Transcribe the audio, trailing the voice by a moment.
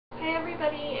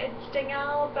everybody, it's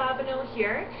Danielle Babineau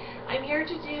here. I'm here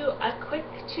to do a quick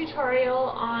tutorial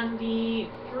on the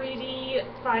 3D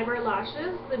fiber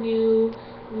lashes, the new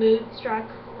Moodstruck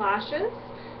lashes.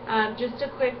 Just a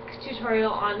quick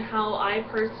tutorial on how I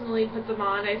personally put them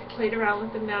on. I've played around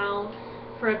with them now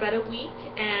for about a week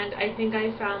and I think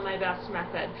I found my best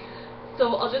method.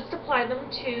 So I'll just apply them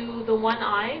to the one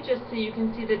eye just so you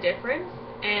can see the difference,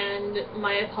 and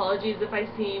my apologies if I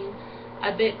seem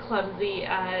a bit clumsy.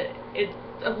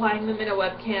 Applying them in a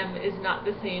webcam is not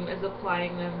the same as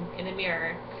applying them in a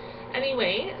mirror.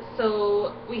 Anyway,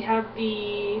 so we have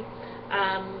the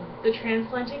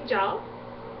transplanting gel,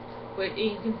 where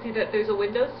you can see that there's a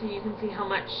window so you can see how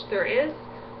much there is.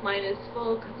 Mine is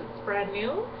full because it's brand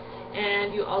new.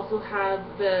 And you also have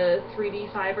the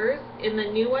 3D fibers. In the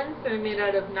new ones, they're made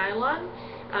out of nylon.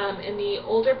 In the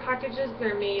older packages,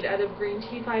 they're made out of green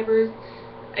tea fibers.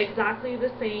 Exactly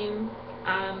the same.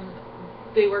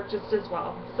 They work just as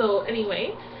well. So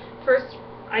anyway, first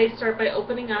I start by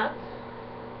opening up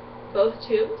both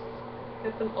tubes.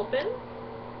 Get them open.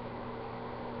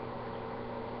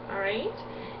 Alright.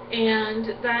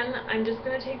 And then I'm just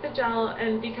going to take the gel,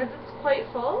 and because it's quite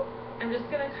full, I'm just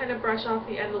going to kind of brush off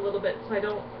the end a little bit so I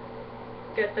don't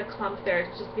get the clump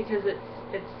there, just because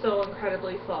it's so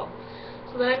incredibly full.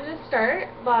 So then I'm going to start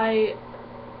by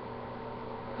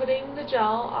putting the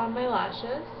gel on my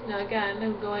lashes. Now again,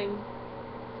 I'm going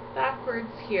backwards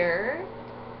here.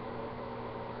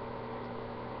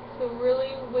 So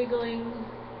really wiggling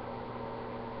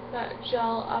that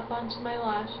gel up onto my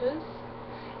lashes,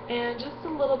 and just a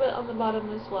little bit on the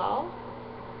bottom as well.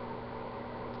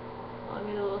 I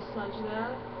made a little smudge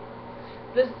there.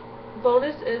 This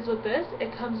bonus is with this,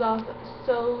 it comes off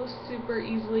so super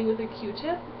easily with a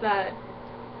Q-tip that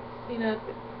cleanup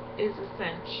is a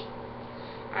cinch.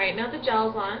 Alright, now the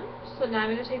gel's on, so now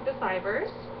I'm going to take the fibers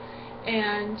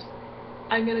and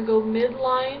I'm going to go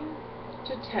midline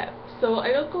to tip. So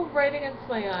I don't go right against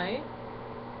my eye,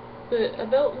 but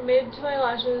about mid to my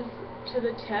lashes to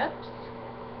the tips.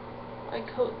 I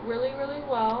coat really, really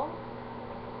well.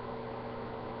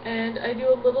 And I do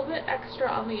a little bit extra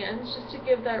on the ends just to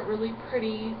give that really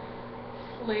pretty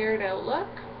flared out look.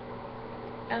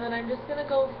 And then I'm just going to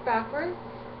go backwards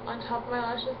on top of my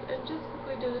lashes and just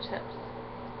quickly do the tips.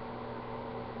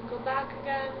 And go back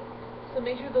again. So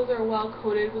make sure those are well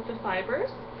coated with the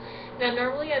fibers. Now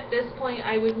normally at this point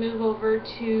I would move over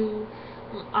to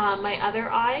my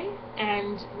other eye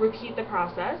and repeat the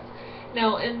process.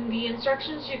 Now in the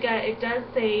instructions you get, it does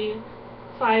say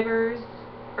fibers,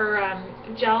 or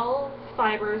gel,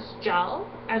 fibers,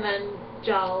 gel, and then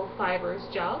gel, fibers,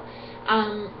 gel.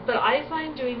 But I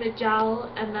find doing the gel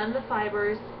and then the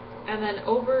fibers and then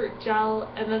over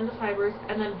gel and then the fibers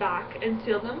and then back and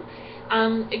seal them,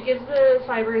 it gives the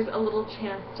fibers a little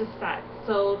chance to set.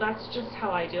 So that's just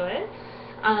how I do it.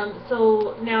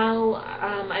 So now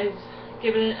I've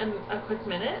given it a quick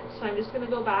minute, so I'm just going to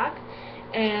go back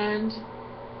and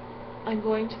I'm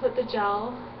going to put the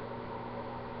gel.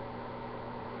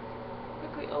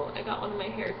 Oh, I got one of my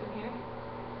hairs in here.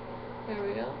 There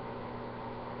we go.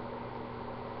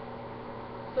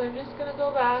 So I'm just going to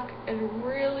go back and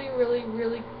really, really,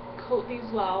 really coat these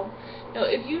well. Now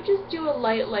if you just do a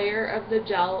light layer of the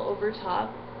gel over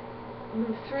top,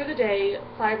 through the day,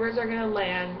 fibers are going to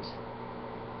land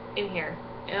in here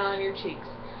and on your cheeks.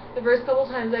 The first couple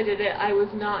times I did it, I was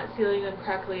not sealing them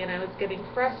correctly and I was getting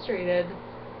frustrated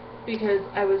because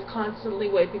I was constantly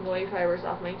wiping away fibers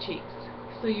off my cheeks.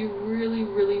 So you really,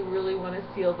 really, really want to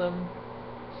seal them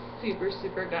super,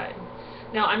 super good.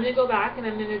 Now I'm going to go back and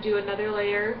I'm going to do another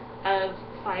layer of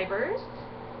fibers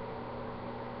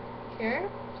here.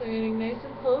 So I'm getting nice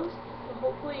and close. So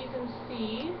hopefully you can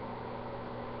see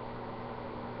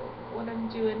what I'm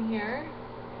doing here.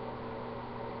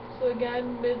 So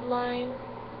again, midline,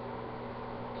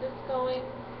 just going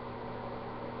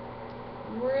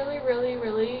really, really,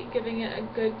 really giving it a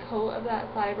good coat of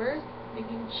that fibers,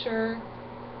 making sure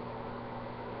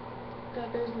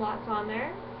that there's lots on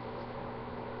there.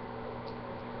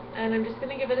 And I'm just going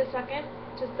to give it a second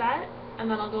to set, and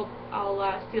then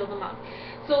I'll seal them up.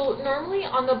 So normally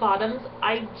on the bottoms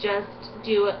I just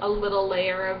do a little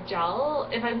layer of gel.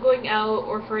 If I'm going out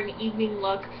or for an evening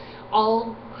look,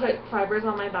 I'll put fibers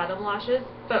on my bottom lashes,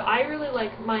 but I really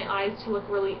like my eyes to look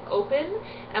really open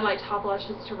and my top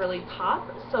lashes to really pop,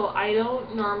 so I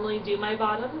don't normally do my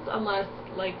bottoms unless,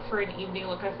 like, for an evening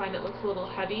look I find it looks a little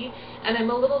heavy, and I'm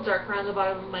a little dark around the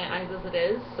bottom of my eyes as it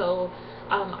is, so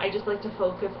I just like to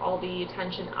focus all the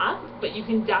attention up. But you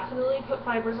can definitely put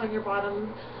fibers on your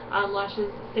bottom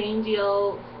lashes, same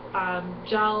deal,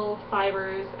 gel,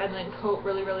 fibers, and then coat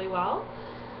really, really well.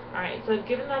 Alright, so I've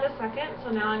given that a second,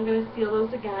 so now I'm going to seal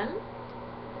those again.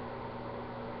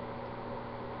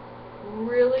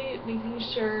 Really making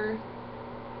sure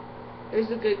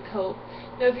there's a good coat.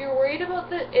 Now if you're worried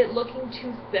about it looking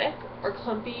too thick or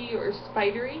clumpy or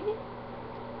spidery,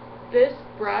 this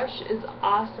brush is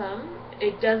awesome.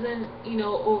 It doesn't, you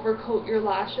know, overcoat your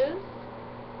lashes.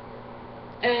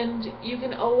 And you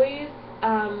can always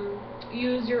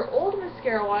use your old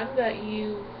mascara one that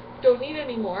you don't need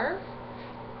anymore,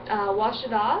 wash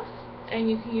it off, and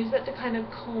you can use that to kind of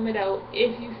comb it out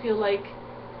if you feel like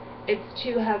it's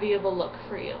too heavy of a look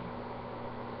for you.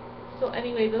 So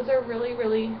anyway, those are really,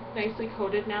 really nicely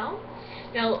coated now.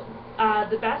 Now,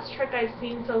 the best trick I've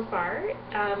seen so far,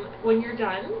 when you're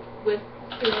done with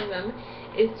sealing them,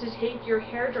 is to take your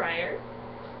hair dryer,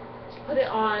 put it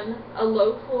on a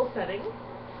low cool setting,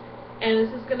 and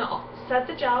this is going to set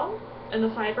the gel and the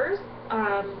fibers,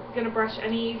 going to brush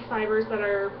any fibers that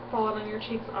are falling on your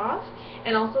cheeks off,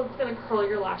 and also it's going to curl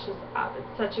your lashes up.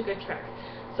 It's such a good trick.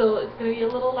 So it's going to be a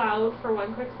little loud for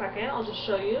one quick second. I'll just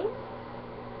show you.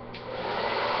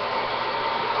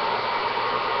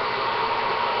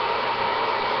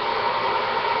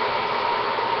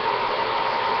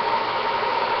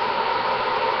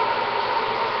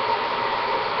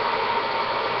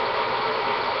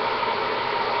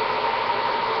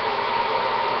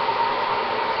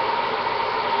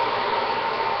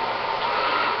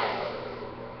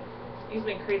 Use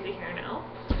my crazy hair now.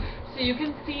 So you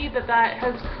can see that that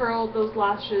has curled those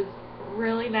lashes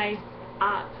really nice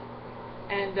up,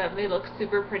 and they look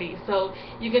super pretty. So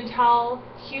you can tell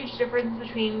huge difference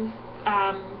between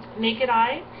naked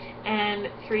eye and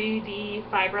 3D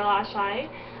fiber lash eye,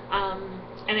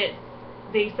 and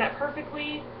they set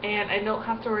perfectly, and I don't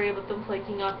have to worry about them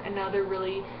flaking up, and now they're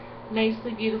really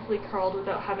nicely, beautifully curled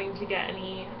without having to get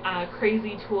any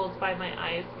crazy tools by my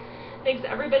eyes. Thanks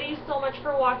everybody so much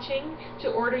for watching.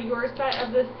 To order your set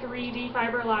of the 3D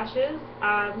fiber lashes,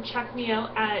 check me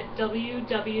out at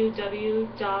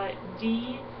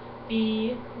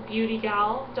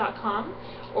www.dbbeautygal.com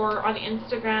or on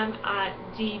Instagram at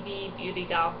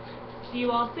dbbeautygal. See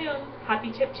you all soon.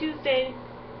 Happy Tip Tuesday!